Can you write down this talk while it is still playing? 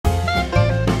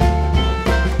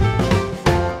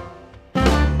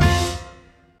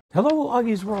Hello,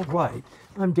 Augies Worldwide.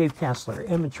 I'm Dave Casler,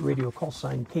 amateur radio call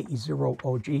sign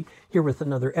KE0OG, here with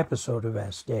another episode of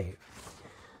Ask Dave.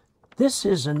 This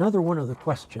is another one of the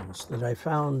questions that I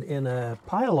found in a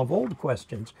pile of old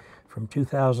questions from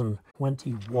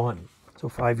 2021, so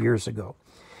 5 years ago.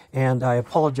 And I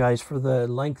apologize for the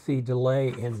lengthy delay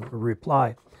in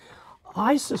reply.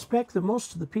 I suspect that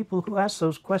most of the people who asked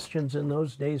those questions in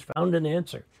those days found an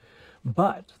answer.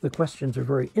 But the questions are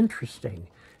very interesting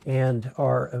and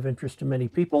are of interest to many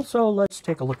people, so let's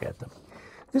take a look at them.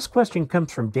 This question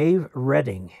comes from Dave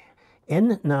Redding,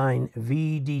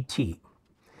 N9VDT.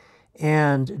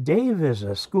 And Dave is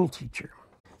a school teacher.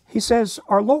 He says,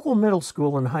 our local middle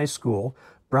school and high school,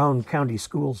 Brown County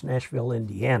Schools, Nashville,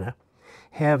 Indiana,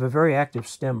 have a very active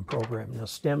STEM program. Now,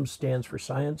 STEM stands for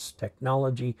science,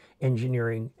 technology,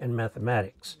 engineering, and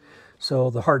mathematics.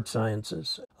 So the hard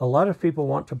sciences. A lot of people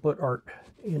want to put art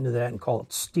into that and call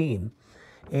it STEAM.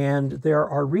 And there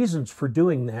are reasons for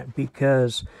doing that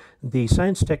because the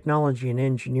science, technology, and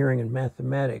engineering and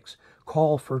mathematics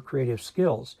call for creative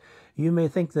skills. You may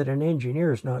think that an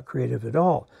engineer is not creative at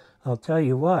all. I'll tell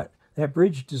you what, that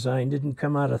bridge design didn't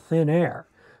come out of thin air.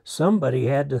 Somebody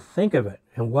had to think of it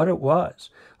and what it was.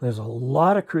 There's a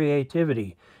lot of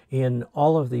creativity in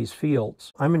all of these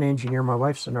fields. I'm an engineer, my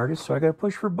wife's an artist, so I got to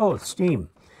push for both, STEAM.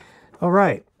 All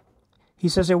right. He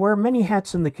says, I wear many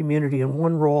hats in the community, and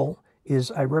one role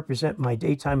is I represent my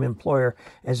daytime employer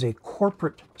as a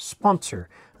corporate sponsor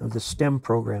of the STEM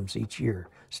programs each year,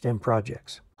 STEM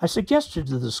projects. I suggested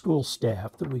to the school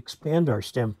staff that we expand our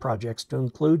STEM projects to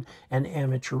include an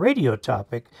amateur radio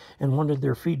topic and wanted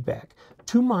their feedback.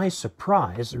 To my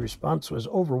surprise, the response was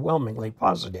overwhelmingly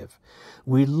positive.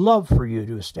 We'd love for you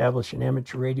to establish an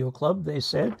amateur radio club, they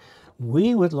said.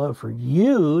 We would love for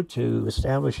you to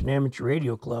establish an amateur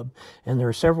radio club, and there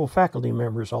are several faculty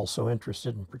members also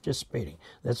interested in participating.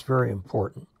 That's very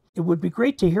important. It would be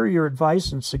great to hear your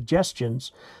advice and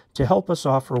suggestions to help us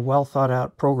offer a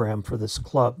well-thought-out program for this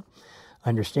club. I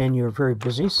understand you're very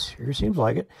busy, sure seems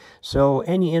like it, so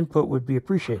any input would be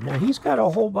appreciated. Now, he's got a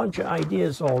whole bunch of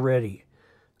ideas already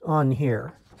on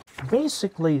here.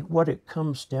 Basically, what it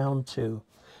comes down to,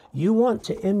 you want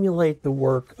to emulate the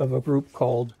work of a group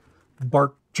called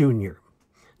BARC Junior.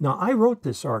 Now, I wrote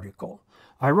this article.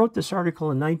 I wrote this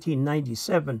article in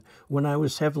 1997 when I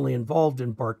was heavily involved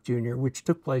in BARC Junior, which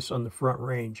took place on the Front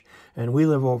Range, and we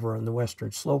live over on the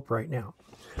Western Slope right now.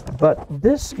 But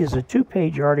this is a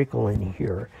 2-page article in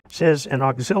here. It says an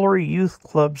auxiliary youth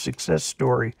club success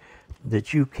story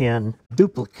that you can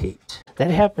duplicate. That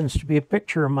happens to be a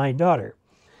picture of my daughter.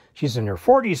 She's in her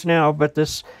 40s now, but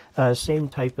this same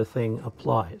type of thing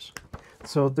applies.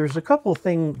 So there's a couple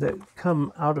things that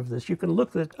come out of this. You can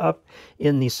look it up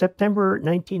in the September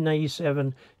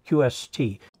 1997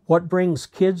 QST. What brings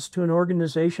kids to an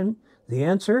organization? The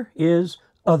answer is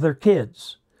other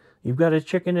kids. You've got a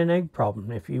chicken and egg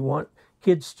problem. If you want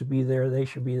kids to be there, they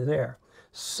should be there.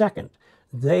 Second,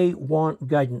 they want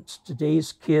guidance.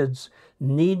 Today's kids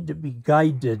need to be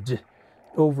guided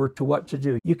over to what to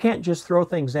do. You can't just throw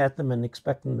things at them and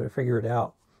expect them to figure it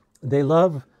out. They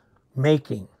love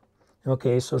making.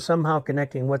 Okay, so somehow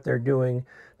connecting what they're doing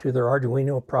to their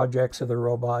Arduino projects or their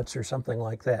robots or something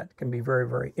like that can be very,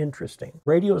 very interesting.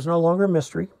 Radio is no longer a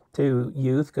mystery to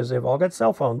youth because they've all got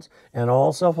cell phones, and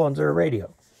all cell phones are a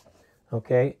radio.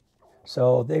 Okay,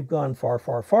 so they've gone far,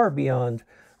 far, far beyond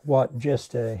what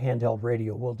just a handheld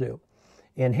radio will do.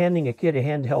 And handing a kid a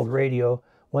handheld radio,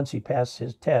 once he passes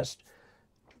his test,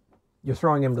 you're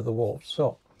throwing him to the wolves.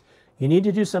 So you need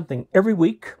to do something every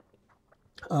week.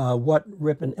 What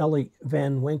Rip and Ellie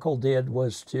Van Winkle did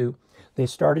was they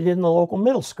started in the local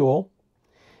middle school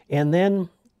and then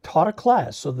taught a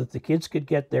class so that the kids could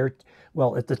get their,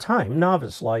 well, at the time,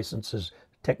 novice licenses,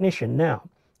 technician now,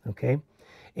 okay?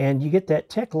 And you get that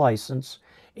tech license,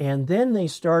 and then they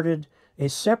started a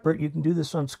separate, you can do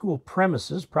this on school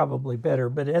premises, probably better,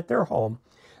 but at their home,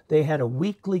 they had a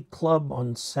weekly club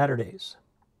on Saturdays.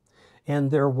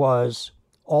 And there was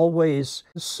always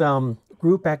some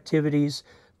group activities.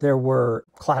 There were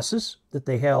classes that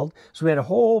they held. So we had a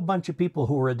whole bunch of people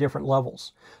who were at different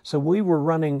levels. So we were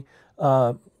running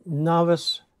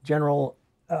novice, general,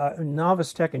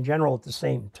 novice, tech, and general at the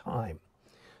same time.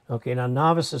 Okay, now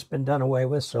novice has been done away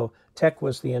with, so tech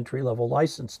was the entry-level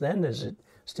license then, as it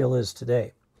still is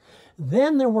today.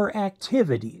 Then there were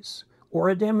activities or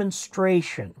a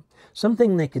demonstration,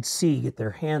 something they could see, get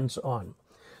their hands on.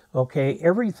 Okay,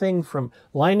 everything from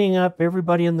lining up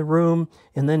everybody in the room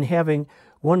and then having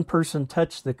one person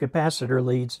touch the capacitor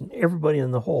leads and everybody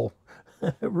in the whole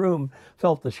room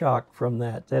felt the shock from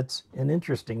that. That's an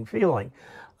interesting feeling.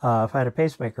 If I had a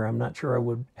pacemaker, I'm not sure I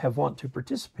would have want to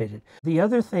participate. The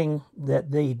other thing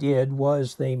that they did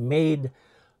was they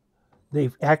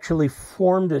actually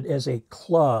formed it as a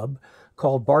club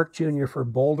called BARC Junior for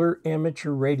Boulder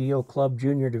Amateur Radio Club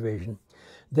Junior Division.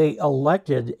 They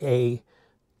elected a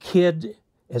kid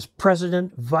as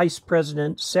president, vice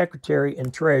president, secretary,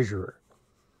 and treasurer.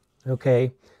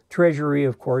 Okay, treasury,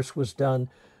 of course, was done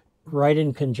right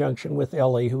in conjunction with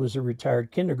Ellie, who was a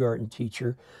retired kindergarten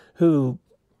teacher, who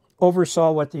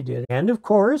oversaw what they did. And of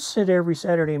course, at every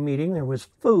Saturday meeting, there was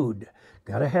food.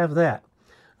 Got to have that.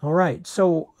 All right,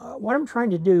 so what I'm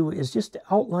trying to do is just to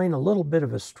outline a little bit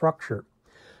of a structure.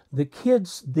 The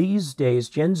kids these days,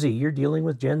 Gen Z, you're dealing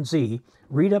with Gen Z,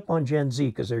 read up on Gen Z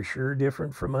because they're sure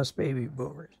different from us baby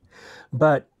boomers.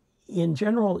 But in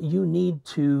general, you need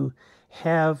to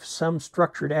have some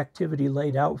structured activity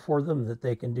laid out for them that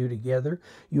they can do together.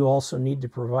 You also need to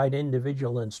provide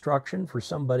individual instruction for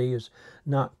somebody who's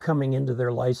not coming into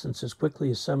their license as quickly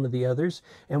as some of the others.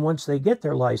 And once they get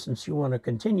their license, you want to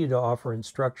continue to offer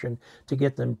instruction to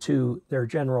get them to their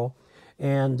general.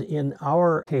 And in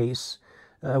our case,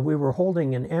 we were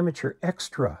holding an amateur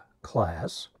extra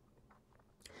class,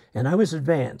 and I was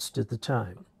advanced at the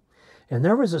time. And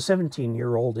there was a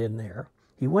 17-year-old in there.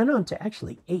 He went on to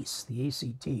actually ace the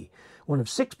ACT, one of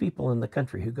 6 people in the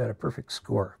country who got a perfect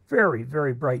score. Very,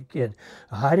 very bright kid.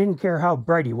 I didn't care how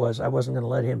bright he was. I wasn't going to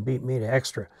let him beat me to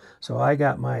extra. So I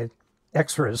got my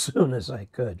extra as soon as I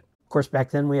could. Of course,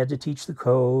 back then we had to teach the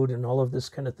code and all of this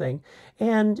kind of thing.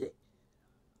 And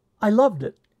I loved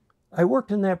it. I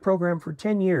worked in that program for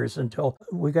 10 years until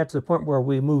we got to the point where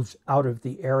we moved out of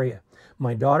the area.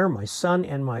 My daughter, my son,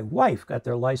 and my wife got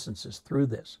their licenses through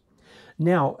this.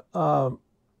 Now,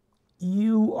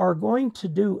 you are going to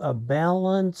do a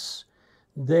balance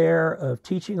there of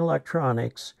teaching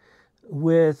electronics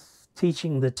with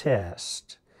teaching the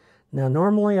test. Now,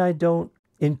 normally I don't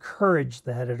encourage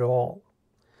that at all.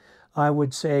 I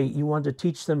would say you want to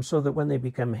teach them so that when they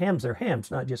become hams, they're hams,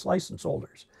 not just license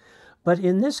holders. But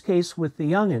in this case, with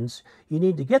the youngins, you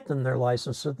need to get them their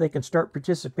license so that they can start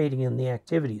participating in the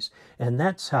activities. And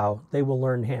that's how they will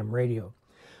learn ham radio.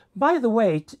 By the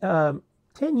way, 10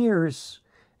 years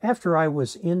after I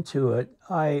was into it,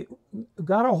 I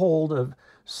got a hold of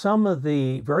some of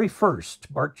the very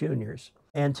first BARC Juniors.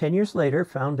 And 10 years later,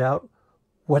 found out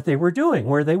what they were doing,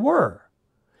 where they were.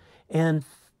 And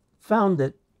found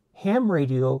that ham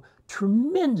radio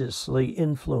tremendously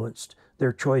influenced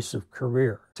their choice of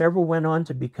career. Several went on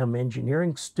to become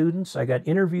engineering students. I got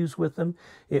interviews with them.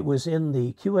 It was in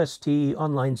the QST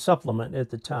online supplement at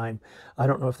the time. I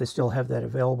don't know if they still have that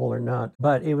available or not,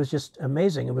 but it was just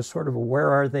amazing. It was sort of a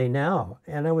where are they now?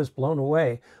 And I was blown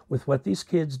away with what these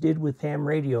kids did with ham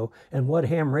radio and what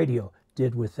ham radio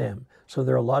did with them. So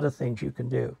there are a lot of things you can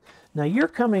do. Now you're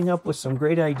coming up with some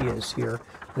great ideas here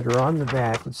that are on the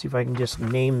back. Let's see if I can just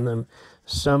name them.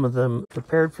 Some of them: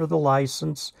 prepared for the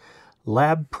license,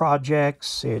 lab projects,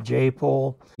 say a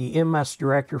J-pole, the MS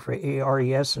director for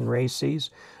ARES and RACES,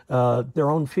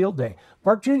 their own field day.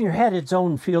 BARC Junior had its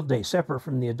own field day separate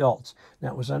from the adults. Now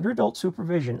it was under adult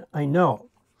supervision, I know,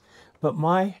 but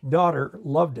my daughter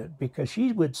loved it because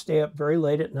she would stay up very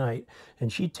late at night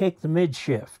and she'd take the mid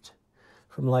shift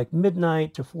from like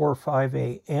midnight to 4 or 5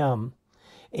 a.m.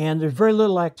 And there's very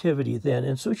little activity then.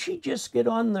 And so she'd just get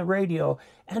on the radio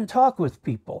and talk with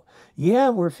people. Yeah,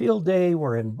 we're field day,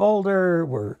 we're in Boulder,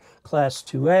 we're class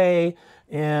 2A,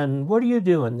 and what are you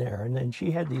doing there? And then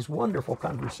she had these wonderful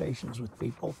conversations with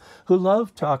people who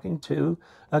loved talking to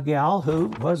a gal who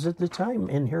was at the time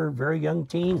in her very young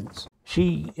teens.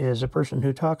 She is a person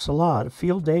who talks a lot.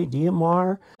 Field day,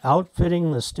 DMR,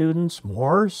 outfitting the students,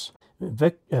 Morse,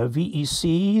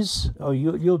 VECs. Oh,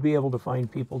 you'll be able to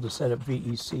find people to set up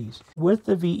VECs. With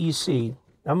the VEC,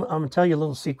 I'm going to tell you a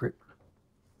little secret.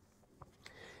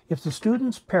 If the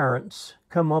student's parents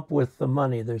come up with the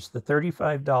money, there's the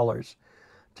 $35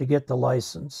 to get the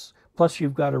license, plus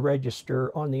you've got to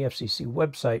register on the FCC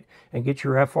website and get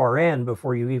your FRN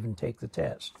before you even take the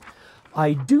test.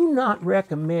 I do not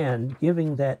recommend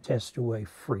giving that test away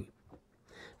free.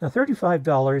 Now,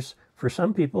 $35 for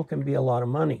some people can be a lot of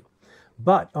money.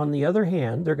 But on the other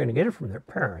hand, they're going to get it from their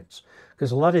parents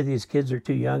because a lot of these kids are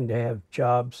too young to have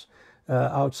jobs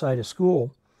outside of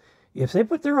school. If they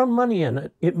put their own money in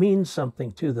it, it means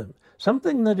something to them.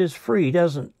 Something that is free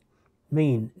doesn't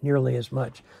mean nearly as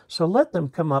much. So let them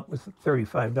come up with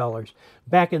 $35.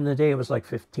 Back in the day, it was like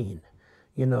 $15,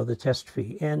 you know, the test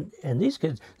fee. And these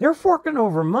kids, they're forking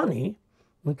over money,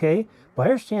 okay? By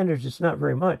our standards, it's not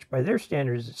very much. By their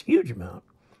standards, it's a huge amount,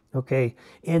 okay?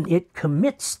 And it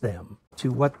commits them to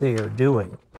what they are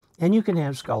doing. And you can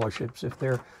have scholarships if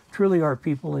there truly are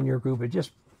people in your group who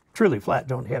just truly flat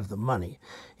don't have the money.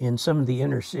 In some of the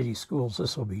inner city schools,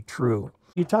 this will be true.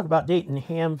 You talk about Dayton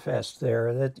Hamfest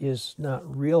there, that is not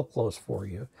real close for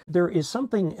you. There is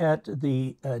something at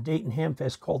the Dayton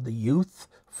Hamfest called the Youth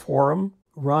Forum,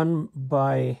 run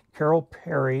by Carol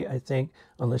Perry, I think,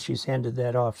 unless she's handed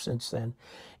that off since then.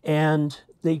 And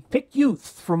they pick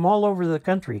youth from all over the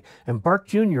country, and BARC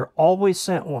Junior always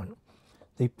sent one.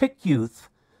 They pick youth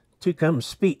to come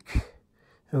speak,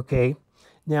 okay?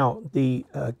 Now, the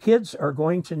kids are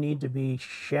going to need to be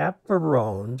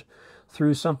chaperoned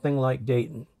through something like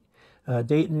Dayton.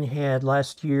 Dayton had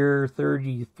last year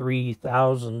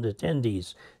 33,000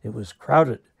 attendees. It was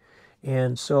crowded.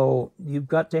 And so you've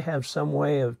got to have some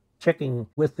way of checking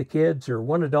with the kids, or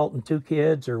one adult and two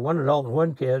kids, or one adult and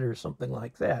one kid, or something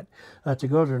like that, to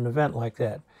go to an event like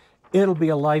that. It'll be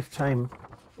a lifetime,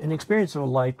 an experience of a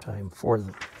lifetime for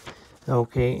them.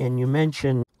 Okay, and you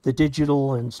mentioned the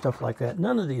digital and stuff like that.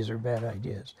 None of these are bad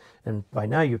ideas. And by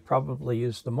now you've probably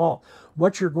used them all.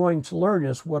 What you're going to learn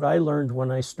is what I learned when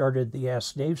I started the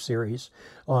Ask Dave series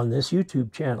on this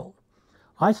YouTube channel.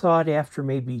 I thought after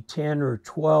maybe 10 or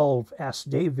 12 Ask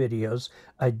Dave videos,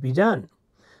 I'd be done.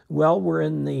 Well, we're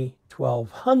in the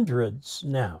 1200s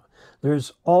now.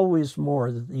 There's always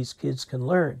more that these kids can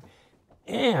learn.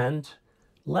 And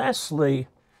lastly,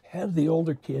 have the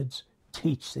older kids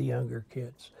teach the younger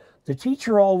kids. The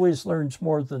teacher always learns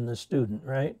more than the student,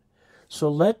 right? So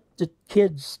let the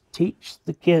kids teach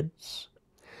the kids.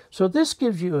 So this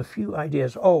gives you a few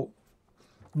ideas. Oh,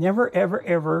 never, ever,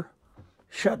 ever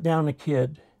shut down a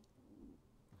kid,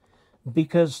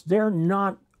 because they're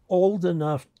not old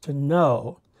enough to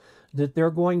know that they're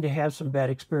going to have some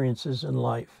bad experiences in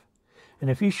life. And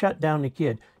if you shut down a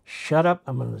kid, shut up,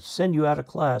 I'm going to send you out of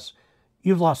class,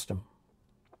 you've lost them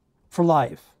for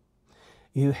life.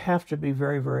 You have to be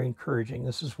very, very encouraging.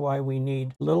 This is why we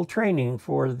need a little training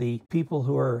for the people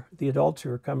who are, the adults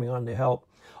who are coming on to help.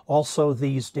 Also,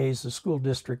 these days, the school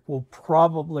district will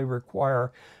probably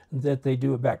require that they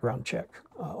do a background check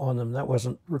on them. That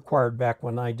wasn't required back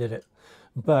when I did it.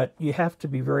 But you have to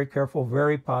be very careful,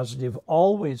 very positive,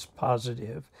 always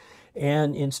positive.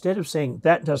 And instead of saying,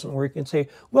 that doesn't work, and say,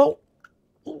 well,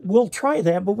 we'll try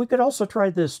that, but we could also try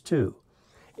this too.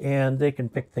 And they can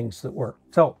pick things that work.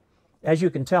 So, as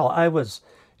you can tell, I was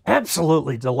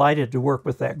absolutely delighted to work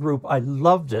with that group. I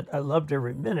loved it. I loved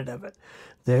every minute of it.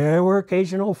 There were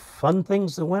occasional fun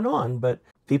things that went on, but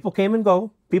people came and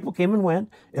go. People came and went.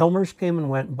 Elmers came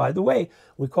and went. And by the way,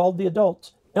 we called the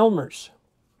adults Elmers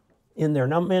in there,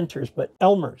 not mentors, but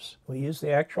Elmers. We use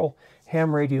the actual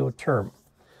ham radio term.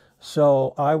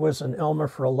 So I was an Elmer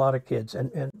for a lot of kids.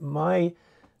 And my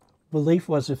belief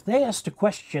was if they asked a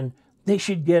question, they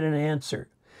should get an answer.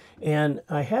 And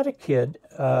I had a kid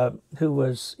who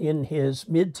was in his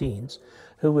mid-teens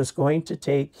who was going to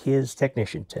take his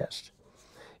technician test.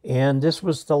 And this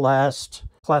was the last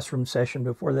classroom session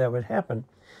before that would happen.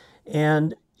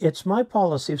 And it's my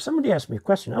policy, if somebody asks me a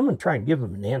question, I'm going to try and give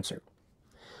them an answer.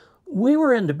 We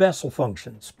were into Bessel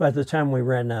functions by the time we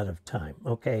ran out of time,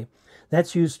 okay?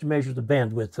 That's used to measure the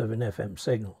bandwidth of an FM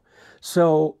signal.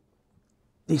 So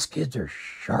these kids are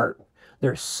sharp.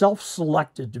 They're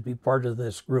self-selected to be part of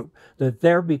this group. They're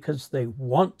there because they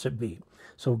want to be.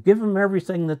 So give them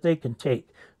everything that they can take.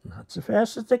 Not so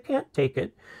fast that they can't take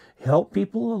it. Help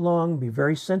people along. Be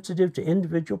very sensitive to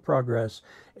individual progress.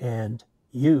 And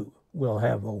you will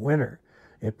have a winner.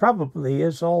 It probably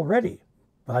is already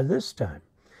by this time,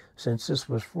 since this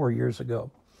was 4 years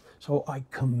ago. So I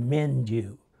commend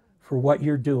you for what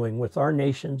you're doing with our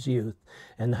nation's youth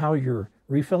and how you're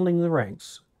refilling the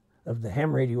ranks of the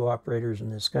ham radio operators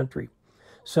in this country.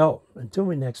 So, until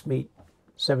we next meet,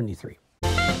 73.